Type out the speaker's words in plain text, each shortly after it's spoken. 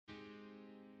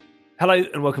Hello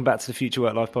and welcome back to the Future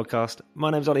Work Life podcast.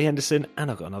 My name's Ollie Henderson and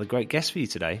I've got another great guest for you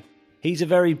today. He's a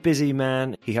very busy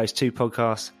man. He hosts 2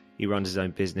 podcasts. He runs his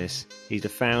own business. He's the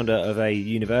founder of a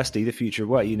university, the Future of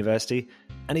Work University,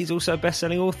 and he's also a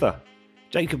best-selling author.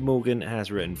 Jacob Morgan has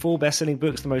written 4 best-selling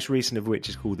books, the most recent of which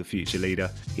is called The Future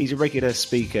Leader. He's a regular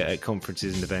speaker at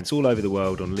conferences and events all over the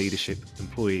world on leadership,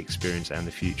 employee experience and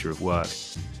the future of work.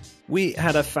 We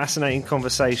had a fascinating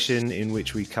conversation in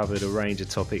which we covered a range of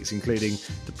topics, including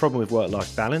the problem with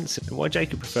work-life balance and why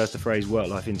Jacob prefers the phrase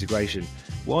work-life integration,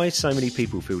 why so many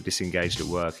people feel disengaged at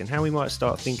work and how we might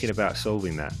start thinking about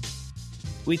solving that.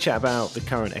 We chat about the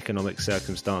current economic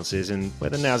circumstances and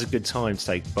whether now's a good time to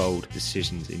take bold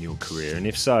decisions in your career, and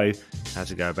if so, how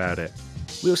to go about it.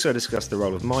 We also discuss the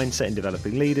role of mindset in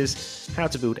developing leaders, how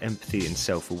to build empathy and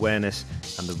self-awareness,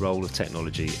 and the role of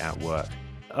technology at work.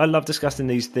 I love discussing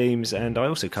these themes, and I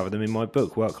also cover them in my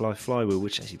book, Work-Life Flywheel,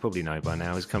 which, as you probably know by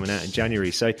now, is coming out in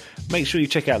January. So make sure you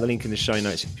check out the link in the show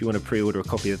notes if you want to pre-order a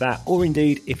copy of that, or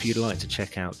indeed, if you'd like to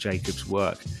check out Jacob's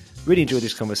work. Really enjoyed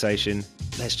this conversation.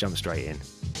 Let's jump straight in.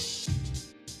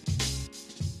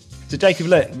 So Jacob,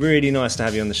 look, really nice to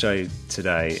have you on the show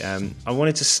today. I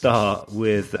wanted to start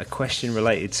with a question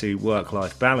related to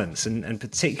work-life balance, and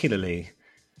particularly,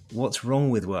 what's wrong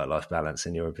with work-life balance,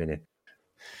 in your opinion?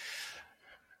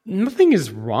 Nothing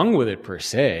is wrong with it per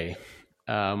se,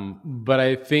 but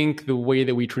I think the way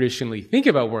that we traditionally think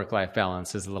about work-life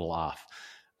balance is a little off.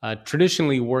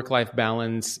 Traditionally, work-life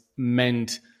balance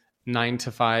meant 9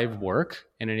 to 5 work,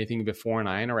 and anything before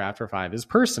 9 or after 5 is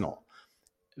personal.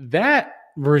 That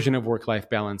version of work-life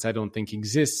balance I don't think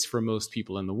exists for most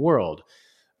people in the world.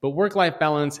 But work-life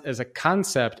balance as a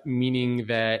concept, meaning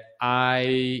that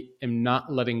I am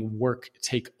not letting work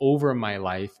take over my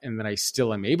life and that I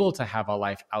still am able to have a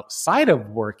life outside of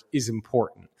work, is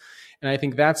important. And I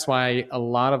think that's why a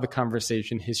lot of the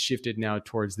conversation has shifted now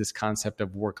towards this concept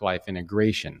of work-life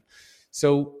integration.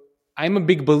 So I'm a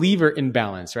big believer in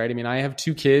balance, right? I mean, I have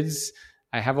 2 kids.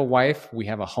 I have a wife. We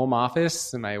have a home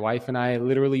office, and my wife and I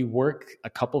literally work a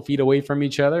couple feet away from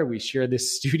each other. We share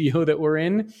this studio that we're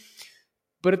in.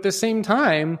 But at the same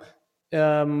time,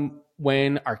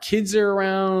 when our kids are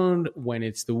around, when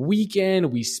it's the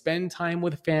weekend, we spend time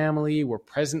with family, we're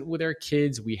present with our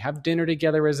kids, we have dinner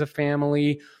together as a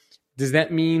family. Does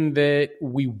that mean that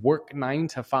we work 9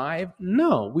 to 5?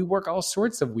 No, we work all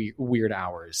sorts of weird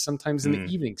hours, sometimes in the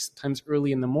evenings, sometimes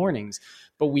early in the mornings.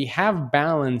 But we have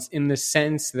balance in the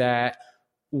sense that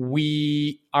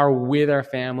we are with our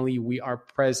family, we are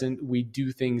present, we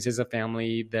do things as a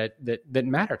family that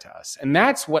matter to us. And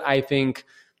that's what I think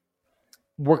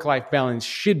work-life balance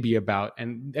should be about.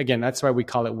 And again, that's why we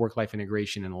call it work-life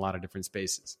integration in a lot of different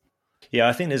spaces. Yeah,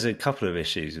 I think there's a couple of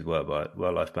issues with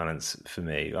work-life balance for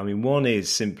me. I mean, one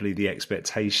is simply the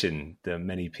expectation that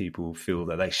many people feel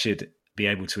that they should be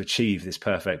able to achieve this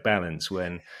perfect balance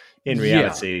when in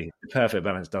reality, the perfect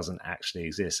balance doesn't actually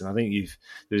exist. And I think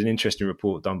there's an interesting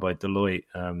report done by Deloitte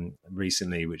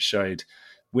recently, which showed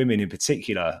women in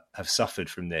particular have suffered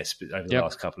from this over the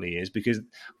last couple of years, because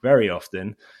very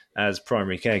often as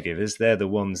primary caregivers, they're the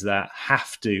ones that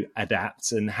have to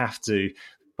adapt and have to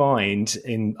find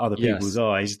in other people's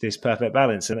eyes this perfect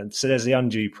balance, and so there's the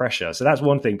undue pressure. So that's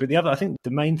one thing. But the other, I think the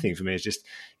main thing for me is just,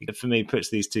 for me, puts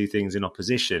these 2 things in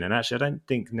opposition, and actually I don't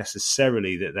think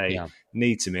necessarily that they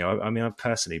need to me. I mean, I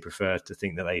personally prefer to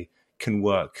think that they can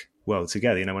work well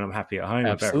together. You know, when I'm happy at home,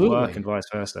 I'm better at work, and vice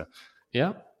versa.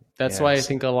 That's why I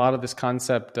think a lot of this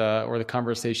concept or the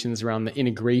conversations around the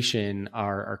integration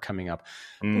are coming up.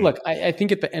 Look, I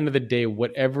think at the end of the day,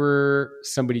 whatever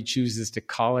somebody chooses to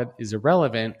call it is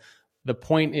irrelevant. The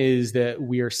point is that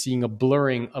we are seeing a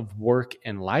blurring of work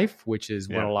and life, which is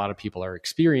what a lot of people are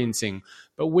experiencing.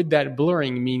 But with that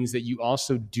blurring means that you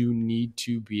also do need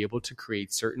to be able to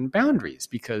create certain boundaries,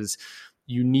 because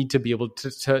you need to be able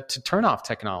to turn off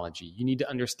technology. You need to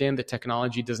understand that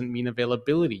technology doesn't mean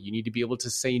availability. You need to be able to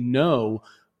say no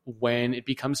when it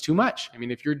becomes too much. I mean,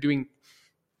 if you're doing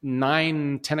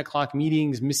 9, 10 o'clock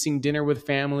meetings, missing dinner with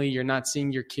family, you're not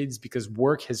seeing your kids because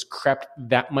work has crept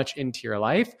that much into your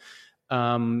life,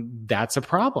 that's a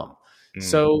problem.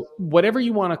 So whatever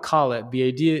you want to call it, the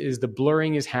idea is the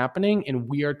blurring is happening, and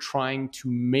we are trying to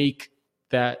make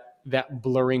that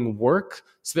blurring work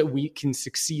so that we can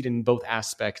succeed in both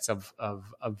aspects of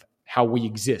how we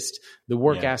exist, the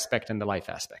work aspect and the life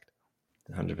aspect.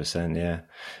 100%,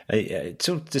 yeah.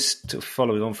 Just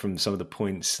following on from some of the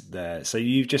points there. So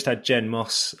you've just had Jen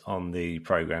Moss on the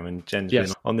program, and Jen's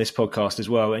been on this podcast as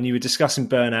well. And you were discussing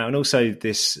burnout and also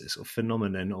this sort of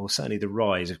phenomenon, or certainly the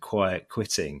rise of quiet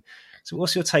quitting. So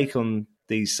what's your take on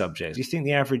these subjects? Do you think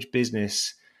the average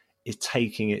business is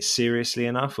taking it seriously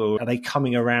enough, or are they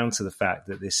coming around to the fact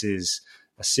that this is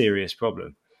a serious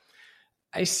problem?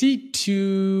 I see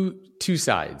two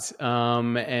sides,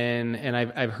 and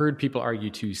I've heard people argue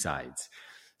two sides.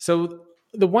 So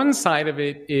the one side of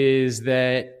it is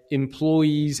that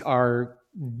employees are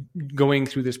going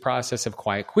through this process of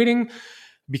quiet quitting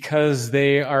because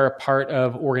they are a part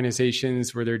of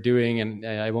organizations where they're doing, and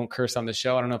I won't curse on the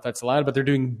show, I don't know if that's allowed, but they're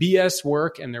doing BS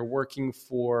work, and they're working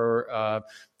for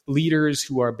leaders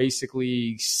who are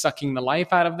basically sucking the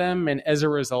life out of them. And as a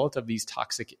result of these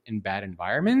toxic and bad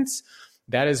environments,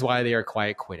 that is why they are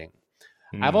quiet quitting.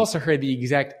 I've also heard the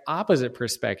exact opposite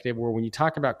perspective, where when you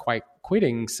talk about quiet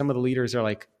quitting, some of the leaders are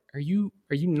like, are you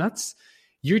nuts?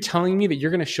 You're telling me that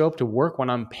you're going to show up to work when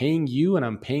I'm paying you and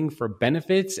I'm paying for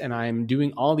benefits and I'm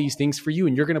doing all these things for you,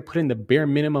 and you're going to put in the bare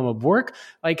minimum of work?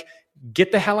 Like,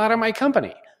 get the hell out of my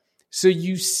company. So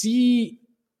you see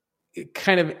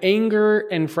kind of anger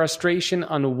and frustration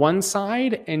on one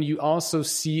side, and you also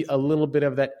see a little bit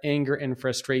of that anger and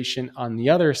frustration on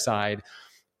the other side.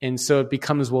 And so it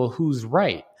becomes, well, who's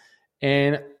right?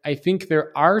 And I think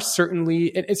there are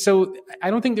certainly, and so I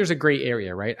don't think there's a gray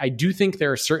area, right? I do think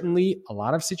there are certainly a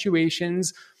lot of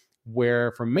situations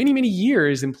where for many, many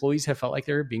years, employees have felt like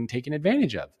they're being taken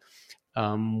advantage of,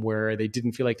 where they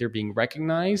didn't feel like they're being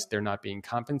recognized, they're not being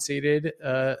compensated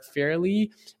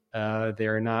fairly,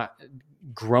 they're not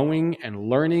growing and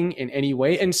learning in any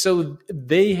way. And so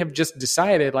they have just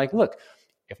decided, like, look,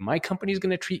 if my company is going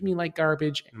to treat me like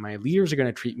garbage and my leaders are going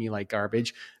to treat me like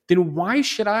garbage, then why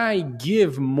should I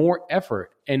give more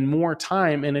effort and more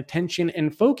time and attention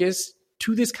and focus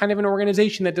to this kind of an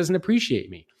organization that doesn't appreciate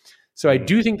me? So I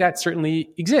do think that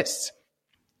certainly exists.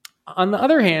 On the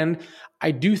other hand,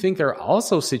 I do think there are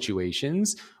also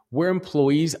situations where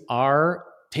employees are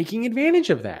taking advantage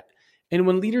of that. And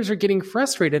when leaders are getting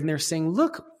frustrated and they're saying,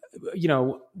 look,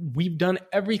 we've done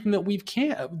everything that we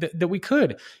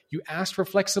could. You asked for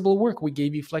flexible work. We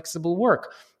gave you flexible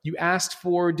work. You asked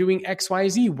for doing X, Y,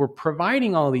 Z. We're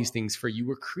providing all these things for you.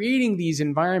 We're creating these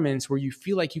environments where you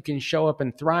feel like you can show up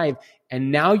and thrive. And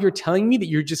now you're telling me that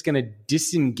you're just going to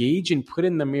disengage and put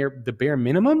in the bare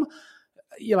minimum?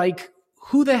 You're like,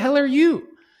 who the hell are you?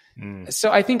 So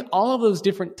I think all of those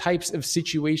different types of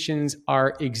situations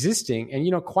are existing.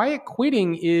 And, quiet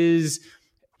quitting is,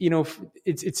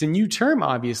 it's a new term,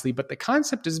 obviously, but the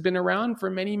concept has been around for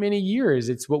many, many years.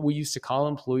 It's what we used to call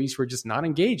employees who are just not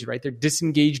engaged, right? They're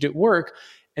disengaged at work.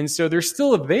 And so they're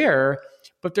still there,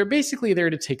 but they're basically there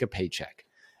to take a paycheck.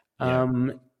 Yeah.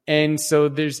 And so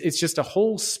it's just a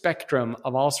whole spectrum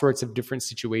of all sorts of different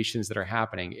situations that are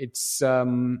happening. It's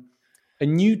a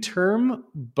new term,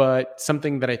 but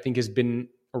something that I think has been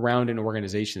around in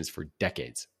organizations for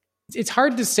decades. It's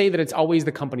hard to say that it's always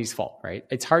the company's fault, right?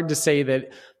 It's hard to say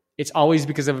that it's always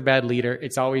because of a bad leader.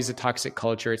 It's always a toxic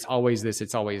culture. It's always this.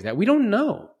 It's always that. We don't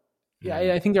know. Yeah,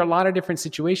 I think there are a lot of different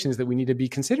situations that we need to be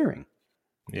considering.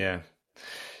 Yeah.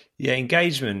 Yeah,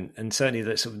 engagement, and certainly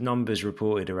that sort of numbers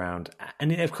reported around,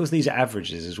 and of course these are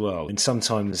averages as well. And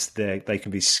sometimes they can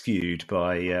be skewed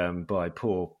by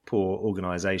poor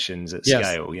organisations at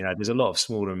scale. There's a lot of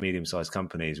smaller and medium-sized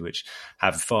companies which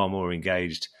have far more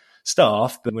engaged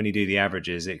staff, but when you do the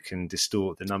averages, it can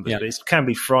distort the numbers. Yeah. But it can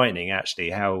be frightening,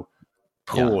 actually, how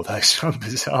poor those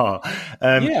numbers are.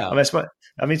 I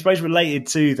suppose related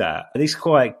to that, these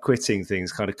quiet quitting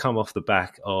things kind of come off the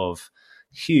back of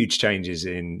huge changes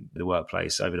in the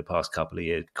workplace over the past couple of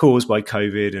years, caused by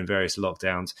COVID and various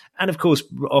lockdowns, and of course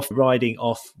riding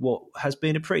off what has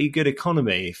been a pretty good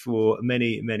economy for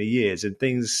many, many years. And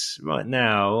things right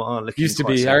now aren't looking used to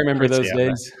be. I remember those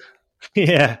days.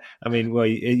 Yeah, I mean, well,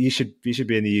 you should be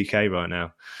in the UK right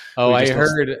now. Oh, I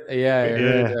heard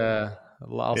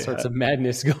all sorts of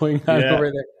madness going on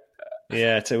over there.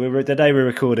 Yeah, so the day we're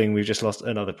recording, we've just lost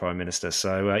another prime minister.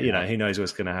 So who knows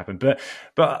what's going to happen? But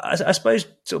I suppose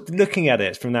sort of looking at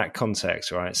it from that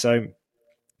context, right? So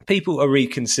people are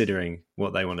reconsidering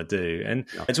what they want to do, and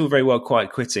it's all very well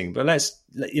quiet quitting, but let's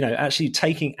actually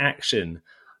taking action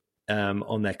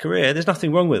on their career. There's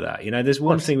nothing wrong with that. There's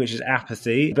one thing which is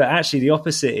apathy, but actually the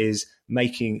opposite is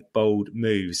making bold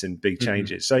moves and big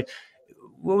changes. So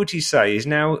what would you say is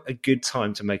now a good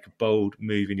time to make a bold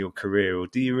move in your career, or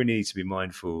do you really need to be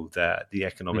mindful that the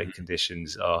economic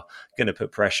conditions are going to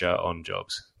put pressure on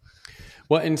jobs?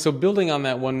 Well, and so building on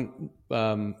that one,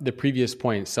 the previous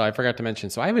point, so I forgot to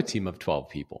mention, so I have a team of 12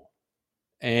 people,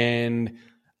 and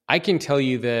I can tell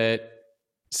you that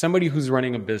somebody who's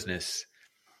running a business,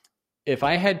 if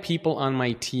I had people on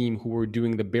my team who were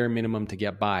doing the bare minimum to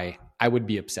get by, I would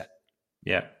be upset.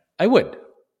 Yeah, I would,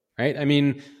 right? I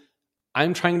mean,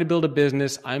 I'm trying to build a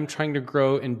business. I'm trying to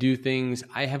grow and do things.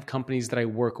 I have companies that I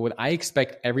work with. I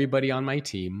expect everybody on my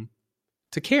team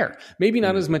to care. Maybe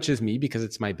not as much as me because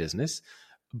it's my business,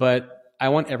 but I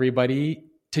want everybody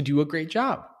to do a great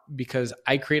job because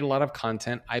I create a lot of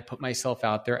content. I put myself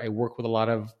out there. I work with a lot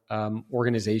of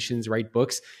organizations, write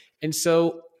books. And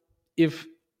so if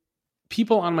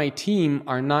people on my team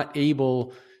are not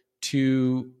able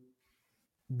to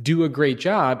do a great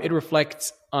job, it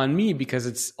reflects on me because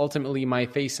it's ultimately my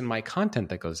face and my content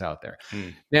that goes out there.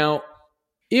 Now,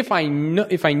 if I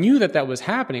knew that was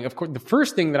happening, of course, the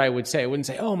first thing that I would say, I wouldn't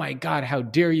say, "Oh my God, how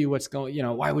dare you? What's going?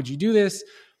 Why would you do this?"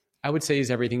 I would say,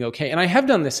 "Is everything okay?" And I have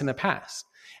done this in the past,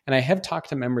 and I have talked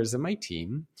to members of my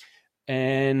team,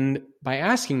 and by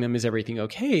asking them, "Is everything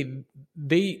okay?"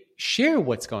 they share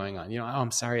what's going on. "Oh,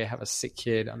 I'm sorry, I have a sick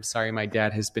kid. I'm sorry, my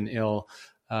dad has been ill.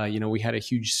 We had a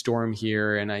huge storm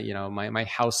here, and my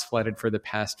house flooded for the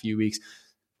past few weeks."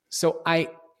 So I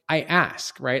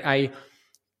ask, right?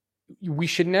 We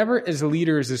should never, as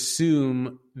leaders,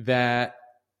 assume that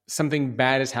something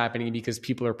bad is happening because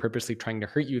people are purposely trying to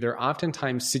hurt you. There are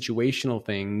oftentimes situational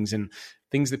things and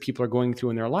things that people are going through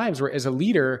in their lives where, as a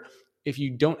leader, if you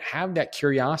don't have that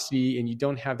curiosity and you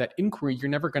don't have that inquiry, you're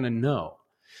never going to know.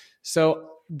 So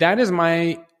that is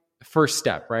my first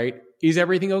step, right? Is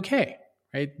everything okay?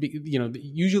 Right?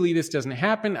 Usually this doesn't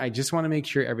happen. I just want to make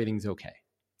sure everything's okay.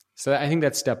 So I think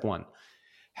that's step one.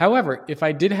 However, if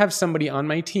I did have somebody on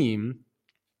my team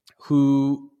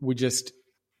who would just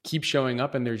keep showing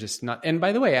up and they're just not, and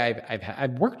by the way,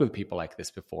 I've worked with people like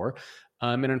this before.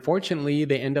 And unfortunately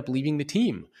they end up leaving the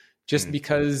team just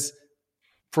because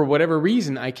for whatever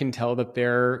reason, I can tell that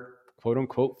they're quote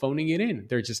unquote phoning it in.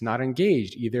 They're just not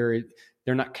engaged. Either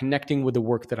they're not connecting with the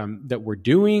work that we're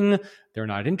doing. They're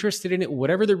not interested in it,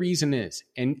 whatever the reason is.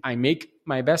 And I make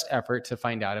my best effort to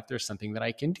find out if there's something that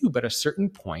I can do. But at a certain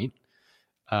point,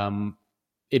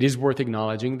 it is worth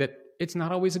acknowledging that it's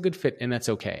not always a good fit, and that's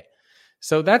okay.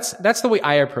 So that's the way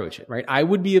I approach it, right? I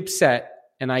would be upset,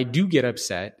 and I do get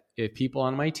upset if people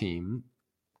on my team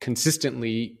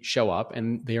consistently show up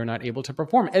and they are not able to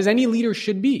perform, as any leader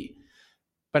should be.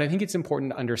 But I think it's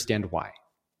important to understand why.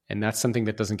 And that's something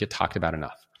that doesn't get talked about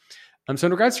enough. So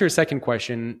in regards to your second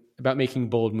question about making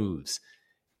bold moves,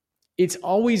 it's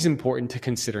always important to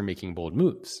consider making bold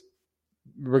moves,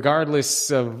 regardless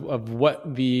of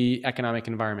what the economic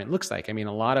environment looks like. I mean,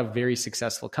 a lot of very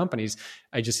successful companies,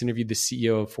 I just interviewed the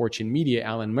CEO of Fortune Media,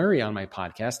 Alan Murray, on my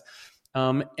podcast.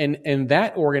 And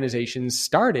that organization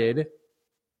started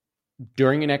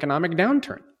during an economic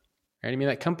downturn. Right? I mean,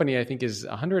 that company, I think, is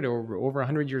 100 or over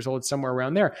 100 years old, somewhere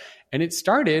around there. And it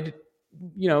started,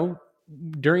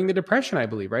 during the Depression, I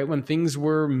believe, right? When things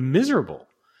were miserable.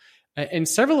 And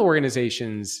several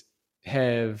organizations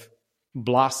have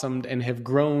blossomed and have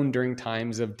grown during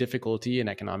times of difficulty and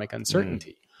economic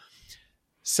uncertainty.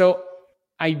 So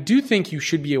I do think you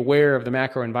should be aware of the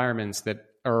macro environments that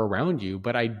are around you,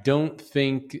 but I don't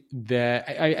think that,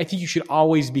 I think you should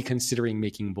always be considering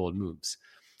making bold moves,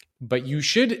 but you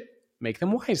should make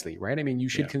them wisely, right? I mean, you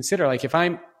should consider, like, if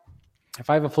I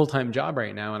have a full-time job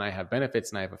right now and I have benefits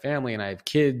and I have a family and I have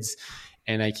kids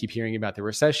and I keep hearing about the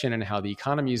recession and how the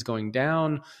economy is going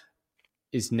down,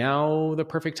 is now the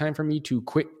perfect time for me to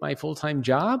quit my full-time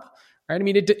job? Right? I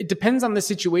mean, it depends on the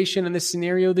situation and the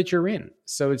scenario that you're in.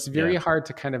 So it's very hard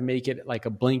to kind of make it like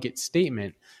a blanket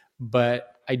statement, but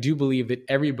I do believe that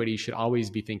everybody should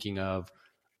always be thinking of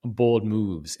bold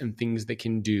moves and things they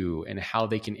can do and how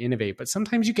they can innovate. But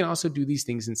sometimes you can also do these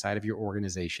things inside of your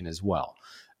organization as well.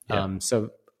 So,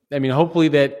 I mean, hopefully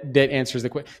that answers the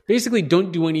question. Basically,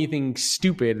 don't do anything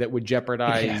stupid that would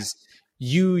jeopardize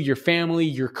you, your family,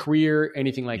 your career,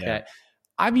 anything like that.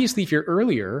 Obviously, if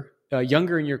you're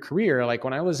younger in your career, like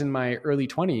when I was in my early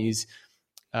 20s,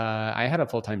 I had a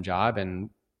full-time job, and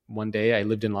one day I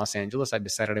lived in Los Angeles. I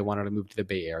decided I wanted to move to the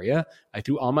Bay Area. I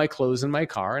threw all my clothes in my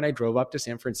car and I drove up to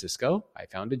San Francisco. I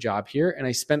found a job here and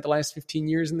I spent the last 15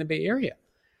 years in the Bay Area.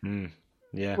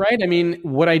 Right? I mean,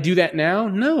 would I do that now?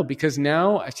 No, because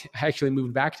now I actually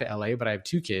moved back to LA, but I have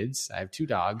 2 kids. I have 2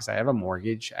 dogs. I have a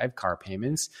mortgage. I have car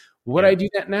payments. Would I do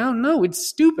that now? No, it's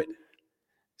stupid.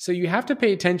 So you have to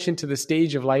pay attention to the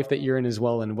stage of life that you're in as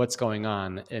well and what's going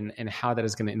on and how that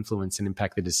is going to influence and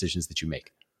impact the decisions that you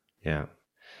make. Yeah.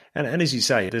 And as you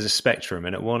say, there's a spectrum,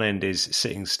 and at one end is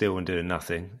sitting still and doing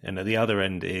nothing, and at the other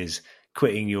end is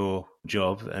quitting your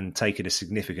job and taking a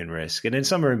significant risk. And then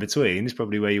somewhere in between is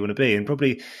probably where you want to be. And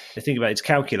probably the thing about it's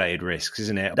calculated risks,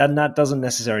 isn't it? And that doesn't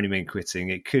necessarily mean quitting.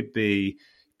 It could be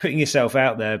putting yourself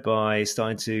out there by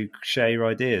starting to share your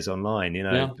ideas online,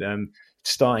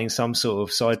 starting some sort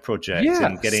of side project Yeah,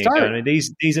 and getting start. it going. I mean,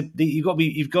 these are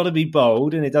you've got to be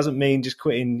bold, and it doesn't mean just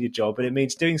quitting your job, but it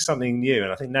means doing something new.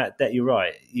 And I think that you're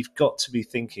right. You've got to be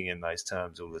thinking in those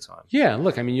terms all the time. Yeah,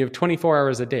 look, I mean, you have 24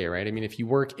 hours a day, right? I mean, if you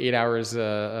work 8 hours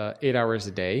a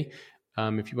day,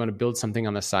 if you want to build something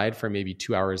on the side for maybe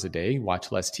 2 hours a day,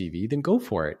 watch less TV, then go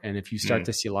for it. And if you start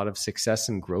to see a lot of success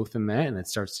and growth in that, and it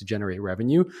starts to generate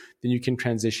revenue, then you can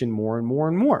transition more and more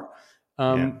and more.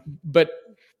 But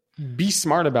be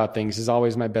smart about things is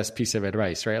always my best piece of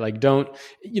advice, right? Like don't,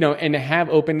 and have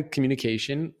open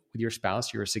communication with your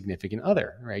spouse, your significant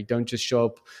other, right? Don't just show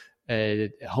up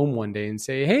at home one day and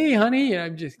say, "Hey, honey,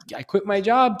 I quit my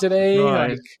job today.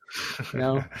 Right.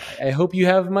 I hope you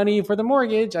have money for the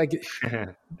mortgage."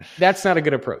 That's not a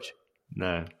good approach.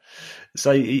 No.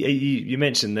 So you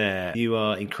mentioned there, you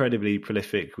are incredibly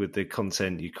prolific with the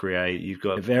content you create. You've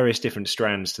got various different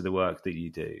strands to the work that you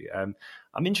do.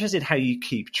 I'm interested how you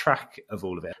keep track of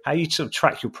all of it, how you sort of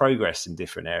track your progress in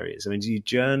different areas. I mean, do you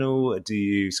journal? Do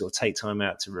you sort of take time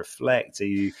out to reflect? Are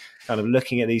you kind of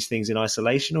looking at these things in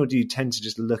isolation, or do you tend to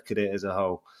just look at it as a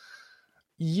whole?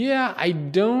 Yeah, I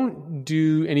don't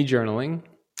do any journaling.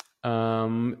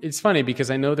 It's funny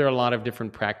because I know there are a lot of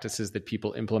different practices that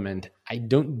people implement. I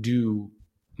don't do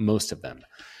most of them.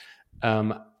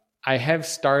 I have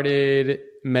started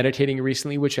meditating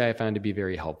recently, which I found to be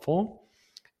very helpful.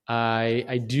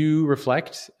 I do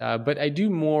reflect, but I do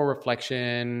more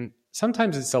reflection.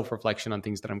 Sometimes it's self-reflection on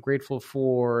things that I'm grateful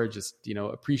for, just,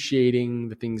 appreciating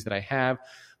the things that I have.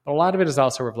 But a lot of it is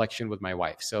also reflection with my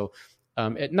wife. So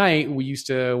at night, we used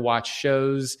to watch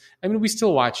shows. I mean, we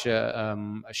still watch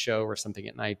a show or something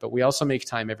at night, but we also make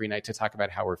time every night to talk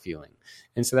about how we're feeling.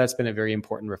 And so that's been a very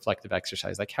important reflective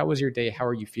exercise. Like, how was your day? How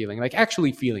are you feeling? Like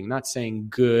actually feeling, not saying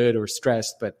good or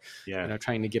stressed, but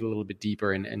trying to get a little bit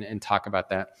deeper and talk about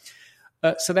that.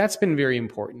 So that's been very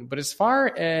important. But as far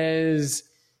as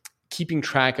keeping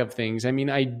track of things, I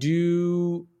mean, I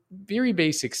do very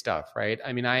basic stuff, right?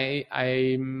 I mean,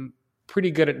 I'm pretty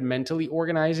good at mentally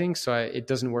organizing, so it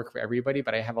doesn't work for everybody,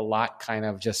 but I have a lot kind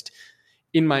of just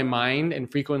in my mind. And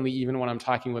frequently, even when I'm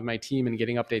talking with my team and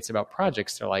getting updates about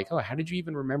projects, they're like, "Oh, how did you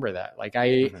even remember that?" Like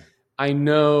I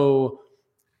know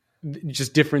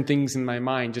just different things in my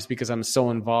mind just because I'm so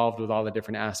involved with all the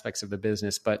different aspects of the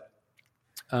business. But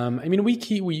I mean, we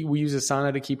use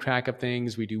Asana to keep track of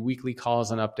things. We do weekly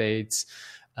calls and updates.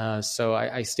 So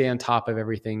I stay on top of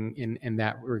everything in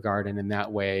that regard and in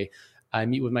that way. I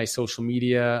meet with my social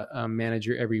media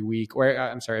manager every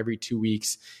 2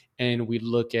 weeks, and we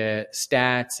look at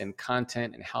stats and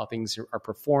content and how things are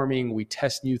performing. We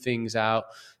test new things out.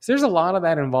 So there's a lot of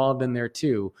that involved in there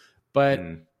too. But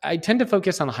I tend to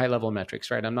focus on high level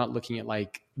metrics, right? I'm not looking at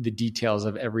like the details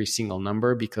of every single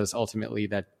number because ultimately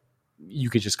that you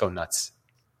could just go nuts.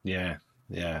 Yeah.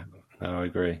 No, I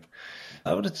agree.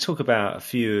 I want to talk about a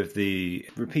few of the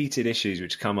repeated issues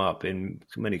which come up in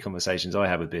many conversations I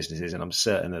have with businesses, and I'm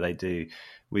certain that they do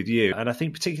with you. And I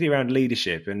think particularly around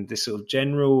leadership and this sort of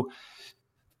general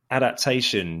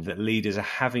adaptation that leaders are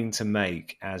having to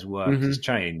make as work has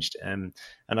changed. And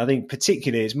I think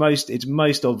particularly it's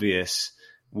most obvious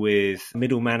with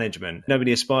middle management.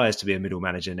 Nobody aspires to be a middle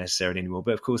manager necessarily anymore,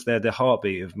 but of course they're the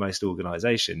heartbeat of most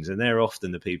organizations, and they're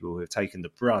often the people who have taken the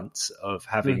brunt of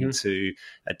having to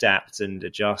adapt and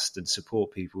adjust and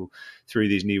support people through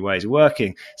these new ways of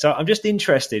working. So I'm just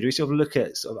interested, we sort of look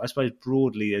at, I suppose,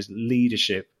 broadly as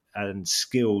leadership and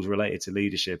skills related to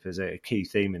leadership as a key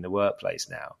theme in the workplace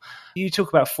now. You talk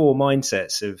about 4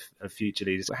 mindsets of future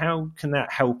leaders. How can that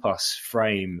help us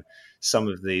frame some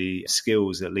of the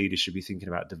skills that leaders should be thinking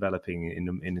about developing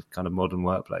in a kind of modern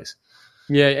workplace?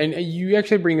 Yeah, and you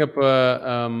actually bring up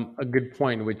a good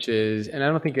point, which is, and I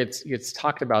don't think it's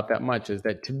talked about that much, is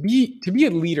that to be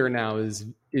a leader now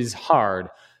is hard.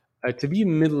 To be a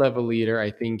mid-level leader,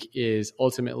 I think, is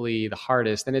ultimately the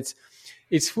hardest, and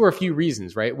it's for a few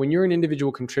reasons, right? When you're an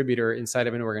individual contributor inside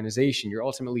of an organization, you're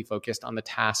ultimately focused on the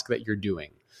task that you're doing.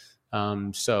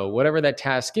 So whatever that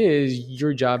task is,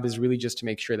 your job is really just to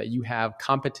make sure that you have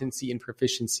competency and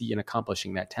proficiency in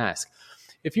accomplishing that task.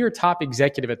 If you're a top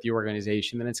executive at the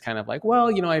organization, then it's kind of like,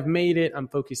 well, I've made it. I'm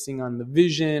focusing on the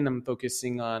vision. I'm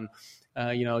focusing on,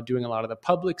 doing a lot of the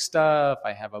public stuff.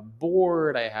 I have a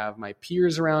board. I have my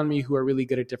peers around me who are really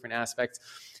good at different aspects.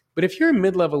 But if you're a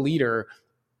mid-level leader,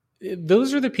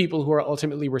 those are the people who are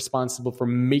ultimately responsible for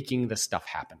making the stuff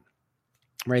happen,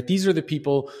 right? These are the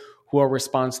people who are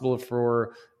responsible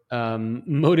for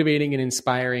motivating and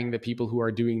inspiring the people who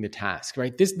are doing the task,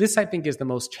 right? This I think is the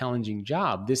most challenging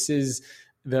job. This is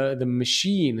the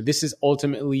machine. This is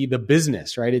ultimately the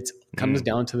business, right? It comes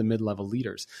down to the mid-level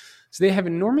leaders. So they have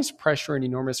enormous pressure and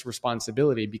enormous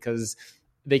responsibility because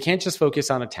they can't just focus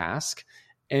on a task,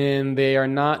 and they are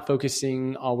not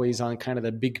focusing always on kind of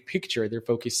the big picture. They're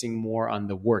focusing more on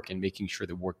the work and making sure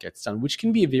the work gets done, which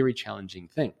can be a very challenging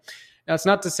thing. Now, it's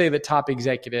not to say that top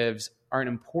executives aren't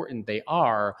important. They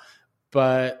are.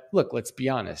 But look, let's be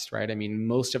honest, right? I mean,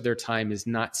 most of their time is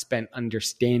not spent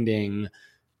understanding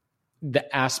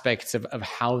the aspects of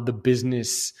how the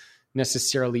business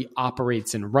necessarily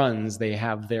operates and runs. They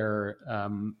have their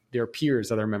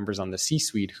peers, other members on the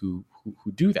C-suite who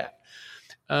do that.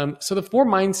 So the 4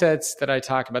 mindsets that I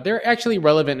talk about, they're actually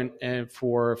relevant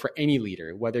for any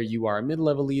leader, whether you are a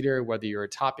mid-level leader, whether you're a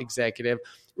top executive,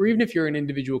 or even if you're an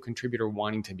individual contributor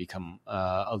wanting to become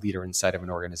a leader inside of an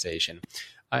organization.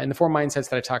 And the 4 mindsets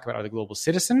that I talk about are the global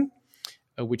citizen,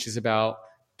 which is about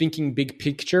thinking big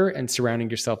picture and surrounding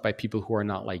yourself by people who are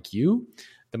not like you.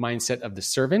 The mindset of the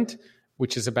servant,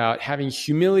 which is about having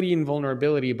humility and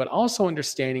vulnerability, but also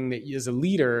understanding that as a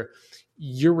leader,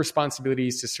 your responsibility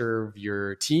is to serve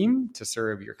your team, to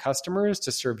serve your customers,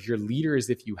 to serve your leaders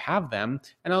if you have them,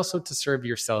 and also to serve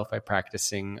yourself by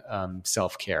practicing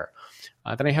self-care.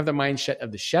 Then I have the mindset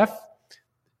of the chef.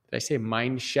 Did I say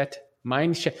mindset?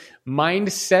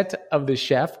 Mindset of the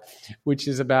chef, which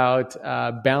is about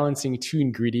balancing 2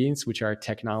 ingredients, which are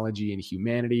technology and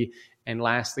humanity. And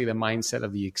lastly, the mindset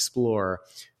of the explorer,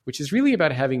 which is really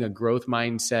about having a growth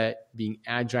mindset, being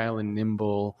agile and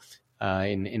nimble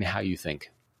in how you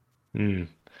think. Mm.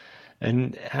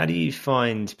 And how do you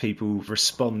find people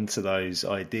respond to those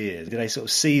ideas? Do they sort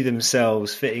of see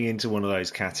themselves fitting into one of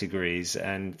those categories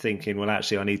and thinking, well,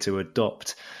 actually, I need to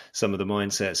adopt some of the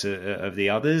mindsets of the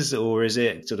others? Or is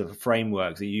it sort of a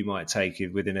framework that you might take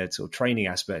within a sort of training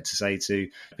aspect to say to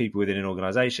people within an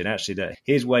organization, actually, that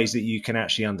here's ways that you can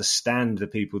actually understand the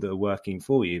people that are working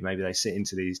for you? Maybe they sit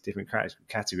into these different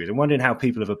categories. I'm wondering how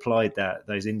people have applied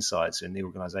those insights in the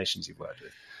organizations you've worked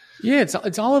with. Yeah,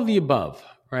 it's all of the above.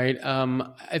 Right.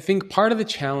 I think part of the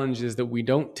challenge is that we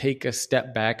don't take a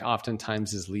step back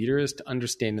oftentimes as leaders to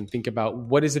understand and think about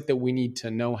what is it that we need to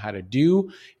know how to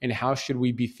do and how should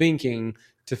we be thinking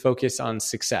to focus on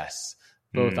success,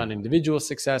 both on individual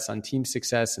success, on team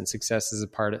success, and success as a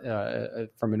part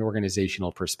from an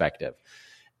organizational perspective.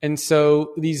 And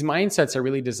so these mindsets are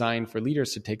really designed for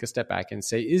leaders to take a step back and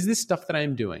say, is this stuff that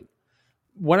I'm doing?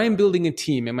 When I'm building a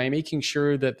team, am I making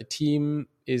sure that the team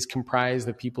is comprised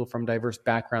of people from diverse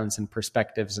backgrounds and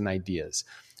perspectives and ideas?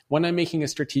 When I'm making a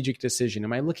strategic decision,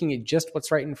 am I looking at just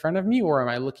what's right in front of me, or am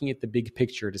I looking at the big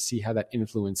picture to see how that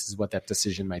influences what that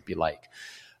decision might be like?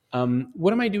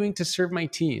 What am I doing to serve my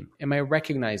team? Am I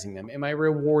recognizing them? Am I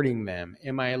rewarding them?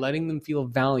 Am I letting them feel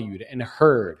valued and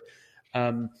heard?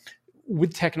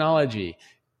 With technology,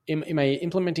 am I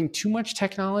implementing too much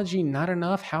technology, not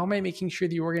enough? How am I making sure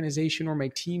the organization or my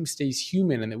team stays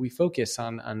human and that we focus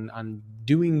on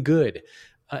doing good?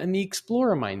 And the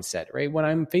explorer mindset, right? When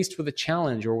I'm faced with a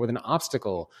challenge or with an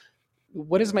obstacle,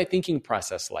 what is my thinking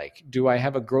process like? Do I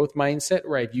have a growth mindset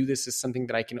where I view this as something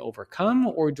that I can overcome,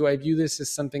 or do I view this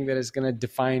as something that is going to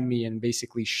define me and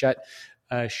basically shut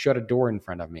a door in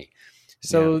front of me?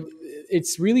 So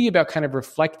it's really about kind of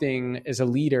reflecting as a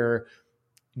leader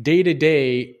day to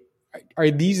day.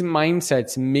 Are these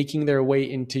mindsets making their way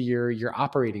into your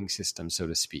operating system, so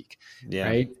to speak? Yeah.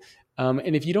 Right.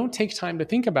 And if you don't take time to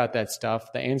think about that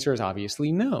stuff, the answer is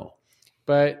obviously no.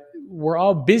 But we're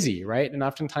all busy, right? And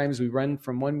oftentimes we run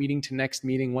from one meeting to next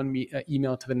meeting,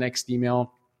 email to the next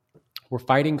email. We're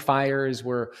fighting fires.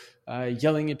 We're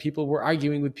yelling at people. We're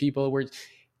arguing with people.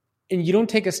 And you don't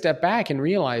take a step back and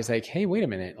realize, like, hey, wait a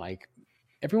minute, like,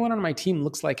 everyone on my team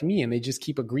looks like me and they just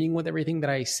keep agreeing with everything that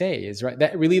I say. Is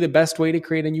that really the best way to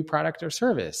create a new product or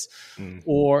service?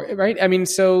 Or, right? I mean,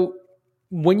 so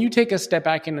when you take a step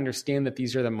back and understand that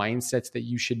these are the mindsets that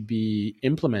you should be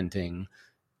implementing,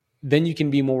 then you can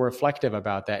be more reflective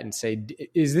about that and say,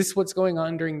 is this what's going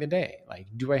on during the day? Like,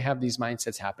 do I have these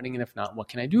mindsets happening? And if not, what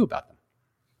can I do about them?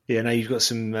 Yeah, now you've got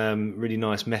some really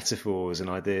nice metaphors and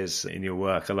ideas in your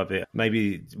work. I love it.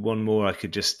 Maybe one more I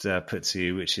could just put to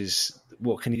you, which is,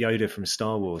 what can Yoda from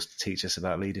Star Wars teach us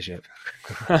about leadership?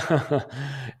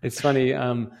 It's funny.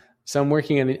 So I'm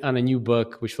working on a new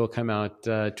book, which will come out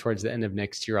towards the end of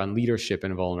next year, on leadership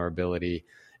and vulnerability.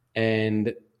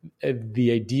 And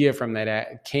the idea from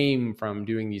that came from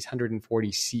doing these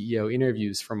 140 CEO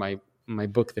interviews for my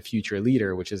book, The Future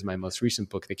Leader, which is my most recent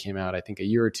book that came out, I think, a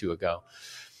year or two ago.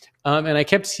 And I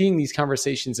kept seeing these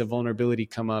conversations of vulnerability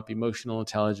come up, emotional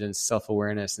intelligence,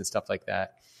 self-awareness, and stuff like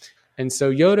that. And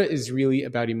so Yoda is really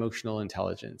about emotional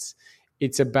intelligence.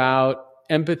 It's about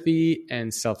empathy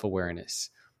and self-awareness.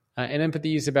 And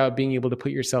empathy is about being able to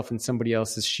put yourself in somebody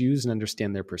else's shoes and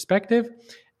understand their perspective.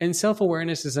 And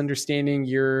self-awareness is understanding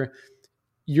your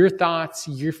your thoughts,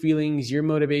 your feelings, your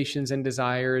motivations and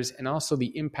desires, and also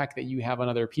the impact that you have on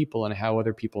other people and how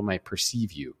other people might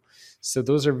perceive you. So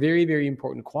those are very, very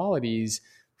important qualities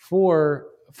for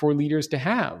leaders to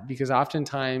have, because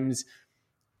oftentimes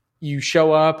you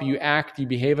show up, you act, you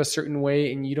behave a certain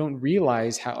way, and you don't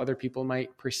realize how other people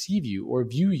might perceive you or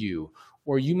view you.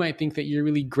 Or you might think that you're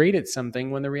really great at something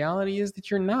when the reality is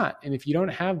that you're not. And if you don't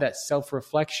have that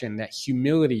self-reflection, that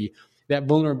humility, that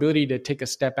vulnerability to take a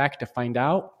step back to find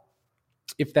out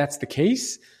if that's the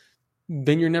case,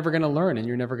 then you're never going to learn and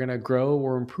you're never going to grow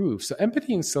or improve. So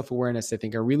empathy and self-awareness, I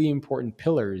think, are really important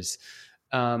pillars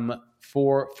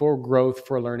for growth,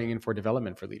 for learning, and for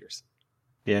development for leaders.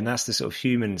 Yeah, and that's the sort of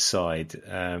human side.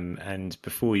 And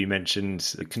before you mentioned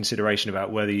the consideration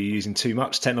about whether you're using too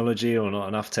much technology or not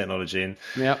enough technology. And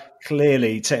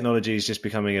clearly technology is just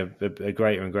becoming a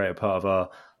greater and greater part of our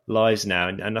lives now.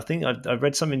 And I think I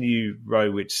read something you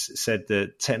wrote which said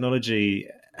that technology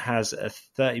has a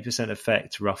 30%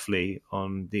 effect roughly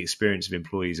on the experience of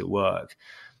employees at work.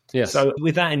 Yes. So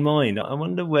with that in mind, I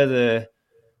wonder whether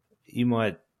you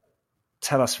might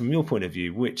tell us from your point of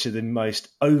view, which are the most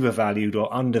overvalued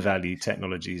or undervalued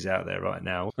technologies out there right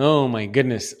now? Oh my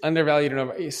goodness. Undervalued and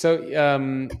overvalued.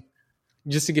 So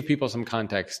just to give people some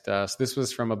context, so this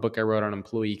was from a book I wrote on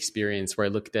employee experience, where I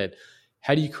looked at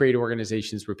how do you create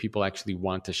organizations where people actually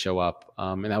want to show up?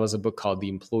 And that was a book called The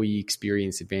Employee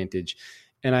Experience Advantage.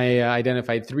 And I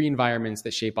identified 3 environments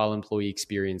that shape all employee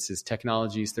experiences.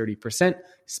 Technology is 30%,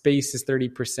 space is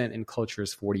 30%, and culture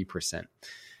is 40%.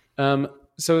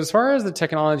 So as far as the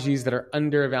technologies that are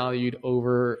undervalued,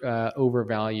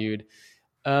 overvalued,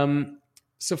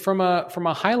 so from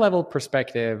a high level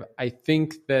perspective, I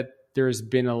think that there's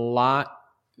been a lot.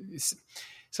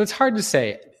 So it's hard to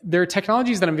say. There are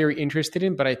technologies that I'm very interested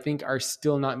in, but I think are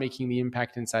still not making the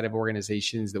impact inside of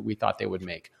organizations that we thought they would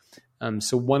make.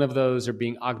 So one of those are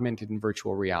being augmented and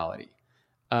virtual reality.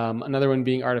 Another one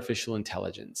being artificial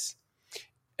intelligence.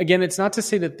 Again, it's not to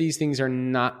say that these things are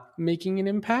not making an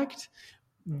impact,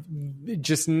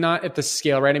 just not at the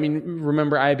scale, right? I mean,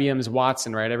 remember IBM's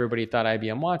Watson, right? Everybody thought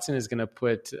IBM Watson is going to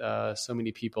put so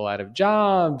many people out of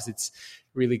jobs. It's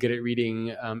really good at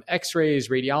reading x-rays.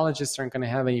 Radiologists aren't going to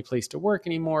have any place to work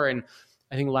anymore. And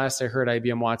I think last I heard,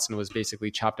 IBM Watson was basically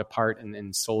chopped apart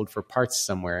and sold for parts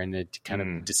somewhere, and it kind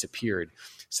of disappeared.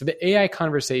 So the AI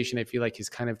conversation, I feel like, has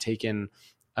kind of taken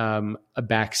a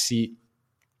back seat.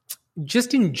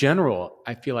 Just in general,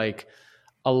 I feel like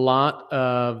a lot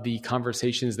of the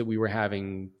conversations that we were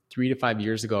having 3 to 5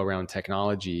 years ago around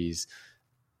technologies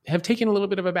have taken a little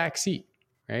bit of a back seat,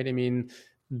 right? I mean,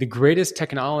 the greatest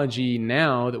technology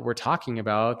now that we're talking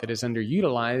about that is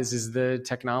underutilized is the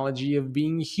technology of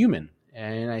being human.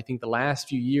 And I think the last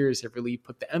few years have really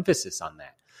put the emphasis on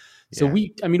that. So we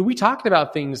talked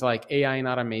about things like AI and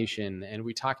automation, and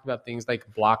we talked about things like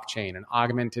blockchain and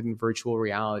augmented and virtual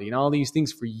reality and all these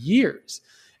things for years.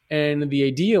 And the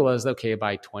idea was, okay,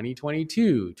 by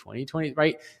 2022, 2020,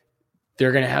 right,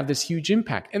 they're going to have this huge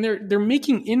impact. And they're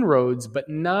making inroads, but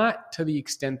not to the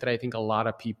extent that I think a lot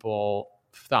of people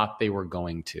thought they were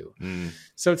going to.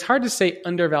 So it's hard to say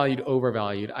undervalued,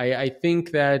 overvalued. I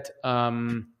think that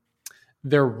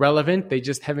they're relevant. They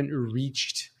just haven't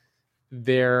reached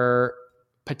their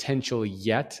potential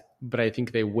yet, but I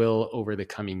think they will over the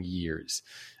coming years.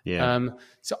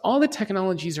 So all the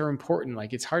technologies are important.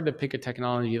 Like, it's hard to pick a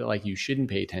technology that like you shouldn't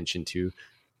pay attention to.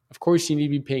 Of course, you need to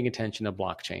be paying attention to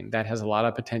blockchain. That has a lot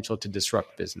of potential to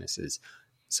disrupt businesses.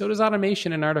 So does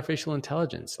automation and artificial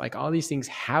intelligence. Like, all these things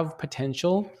have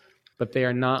potential, but they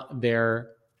are not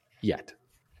there yet.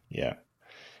 Yeah.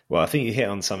 Well, I think you hit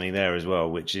on something there as well,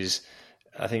 which is,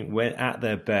 I think when at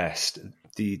their best,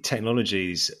 the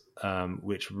technologies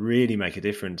which really make a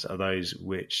difference are those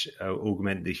which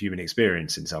augment the human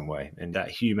experience in some way, and that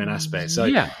human aspect. So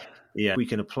we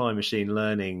can apply machine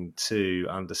learning to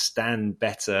understand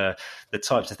better the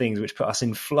types of things which put us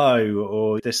in flow,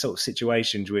 or the sort of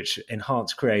situations which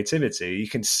enhance creativity. You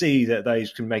can see that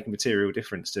those can make a material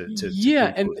difference to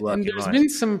and there's been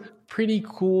some pretty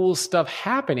cool stuff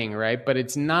happening, right? But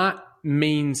it's not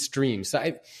mainstream.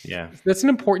 So that's an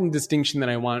important distinction that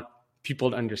I want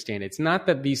people to understand. It's not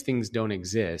that these things don't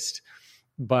exist,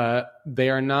 but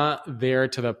they are not there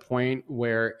to the point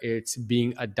where it's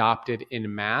being adopted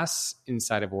in mass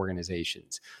inside of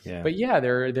organizations. But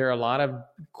there are a lot of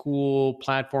cool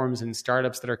platforms and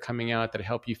startups that are coming out that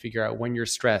help you figure out when you're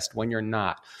stressed, when you're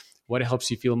not, what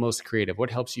helps you feel most creative, what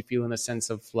helps you feel in a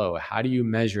sense of flow, how do you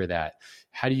measure that,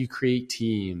 how do you create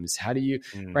teams, how do you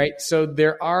right? So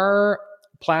there are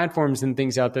platforms and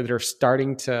things out there that are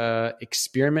starting to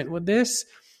experiment with this,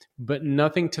 but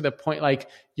nothing to the point, like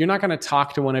you're not going to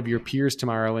talk to one of your peers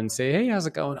tomorrow and say, hey, how's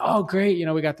it going? Oh, great.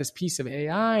 We got this piece of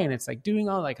AI and it's like doing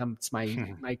all it's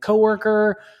my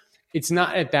coworker. It's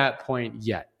not at that point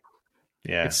yet.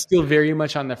 Yeah. It's still very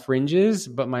much on the fringes,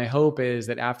 but my hope is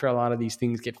that after a lot of these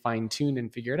things get fine-tuned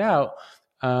and figured out,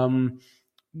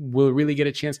 we'll really get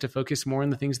a chance to focus more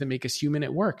on the things that make us human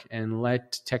at work and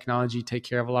let technology take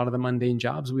care of a lot of the mundane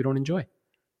jobs we don't enjoy.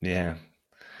 Yeah.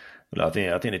 Well, I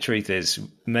think the truth is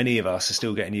many of us are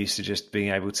still getting used to just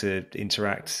being able to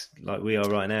interact like we are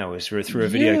right now through a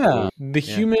video call. The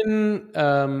human,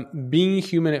 being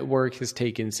human at work has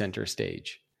taken center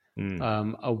stage,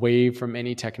 away from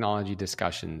any technology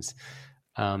discussions.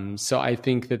 So I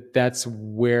think that's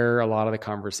where a lot of the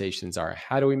conversations are.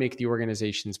 How do we make the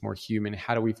organizations more human?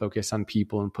 How do we focus on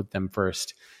people and put them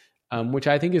first? Which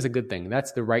I think is a good thing.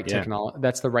 That's the right technology.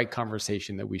 That's the right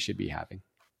conversation that we should be having.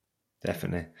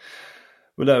 Definitely.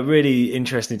 Well, really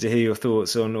interesting to hear your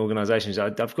thoughts on organizations.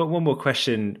 I've got one more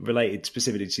question related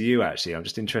specifically to you, actually. I'm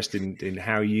just interested in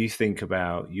how you think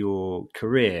about your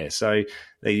career. So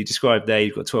you described there,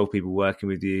 you've got 12 people working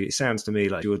with you. It sounds to me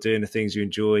like you're doing the things you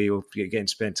enjoy, you're getting to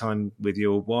spend time with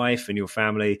your wife and your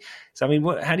family. So, I mean,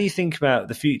 how do you think about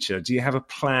the future? Do you have a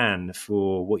plan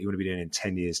for what you want to be doing in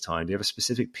 10 years' time? Do you have a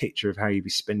specific picture of how you'll be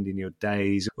spending your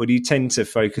days? Or do you tend to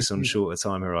focus on shorter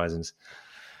time horizons?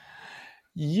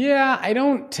 Yeah, I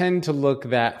don't tend to look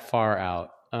that far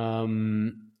out.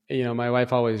 My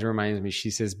wife always reminds me,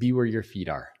 she says, be where your feet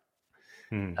are.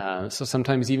 So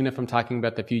sometimes even if I'm talking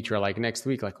about the future, like next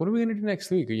week, like, what are we going to do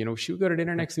next week? Or, should we go to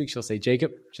dinner next week? She'll say,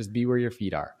 Jacob, just be where your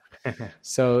feet are.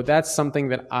 So that's something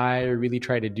that I really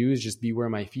try to do, is just be where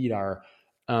my feet are.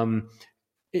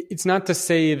 It's not to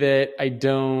say that I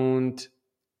don't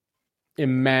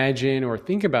imagine or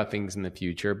think about things in the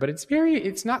future, but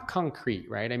it's not concrete,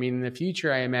 right? I mean, in the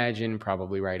future, I imagine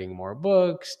probably writing more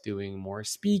books, doing more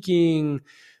speaking,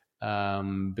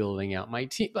 building out my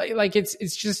team. Like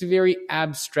it's just very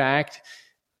abstract,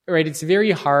 right? It's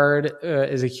very hard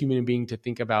as a human being to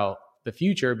think about the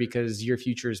future, because your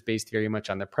future is based very much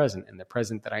on the present, and the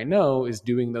present that I know is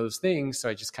doing those things. So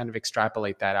I just kind of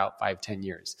extrapolate that out 5-10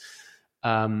 years.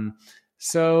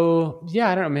 So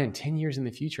yeah, I don't know, man, 10 years in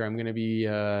the future, I'm going to be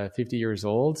 50 years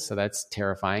old. So that's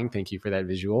terrifying. Thank you for that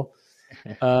visual.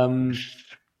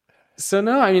 So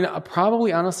no, I mean,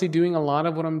 probably honestly doing a lot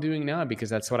of what I'm doing now, because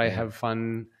that's what I have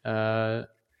fun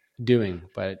doing,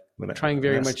 but trying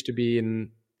very much to be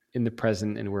in the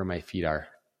present and where my feet are.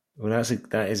 Well,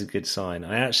 that is a good sign.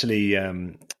 I actually,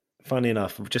 funny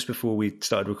enough, just before we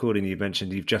started recording, you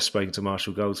mentioned you've just spoken to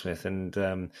Marshall Goldsmith,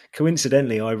 and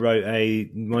coincidentally, I wrote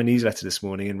my newsletter this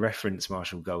morning and referenced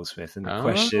Marshall Goldsmith and the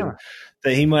question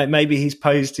that he's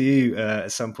posed to you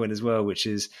at some point as well, which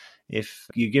is, if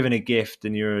you're given a gift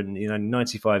and you're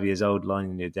 95 years old, lying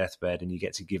in your deathbed, and you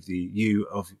get to give you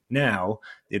of now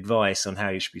the advice on how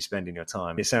you should be spending your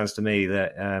time, it sounds to me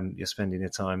that you're spending your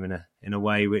time in a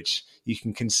way which you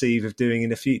can conceive of doing in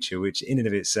the future, which in and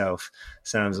of itself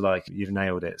sounds like you've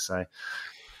nailed it. So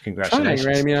congratulations.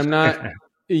 Right? I mean, I'm not.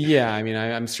 Yeah, I mean,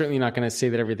 I'm certainly not going to say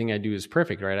that everything I do is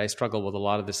perfect, right? I struggle with a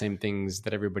lot of the same things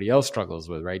that everybody else struggles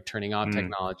with, right? Turning on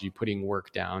technology, putting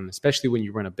work down, especially when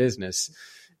you run a business.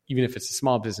 Even if it's a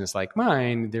small business like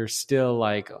mine, they're still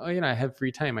like, I have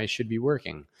free time, I should be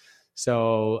working.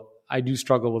 So I do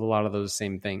struggle with a lot of those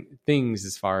same things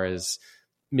as far as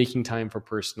making time for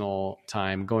personal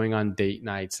time, going on date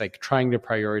nights, like trying to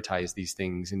prioritize these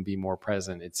things and be more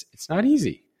present. It's not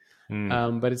easy,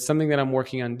 but it's something that I'm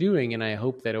working on doing. And I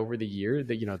hope that over the year,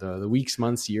 that, the weeks,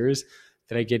 months, years,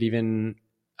 that I get even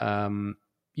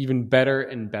better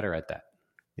and better at that.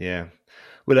 Yeah.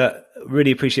 Well, really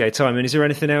appreciate your time. And is there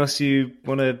anything else you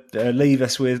want to leave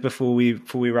us with before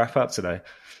we wrap up today?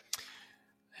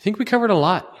 I think we covered a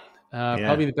lot.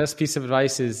 Probably the best piece of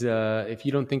advice is if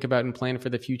you don't think about and plan for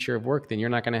the future of work, then you're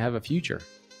not going to have a future.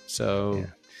 So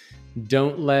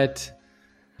don't let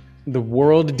the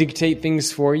world dictate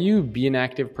things for you. Be an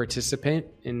active participant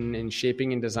in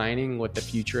shaping and designing what the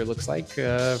future looks like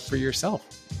for yourself.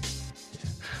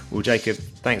 Well, Jacob,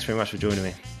 thanks very much for joining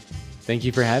me. Thank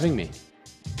you for having me.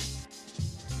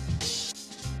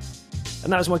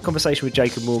 And that was my conversation with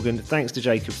Jacob Morgan. Thanks to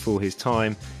Jacob for his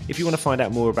time. If you want to find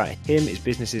out more about him, his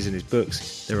businesses and his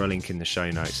books, there are a link in the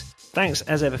show notes. Thanks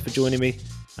as ever for joining me,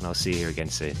 and I'll see you here again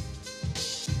soon.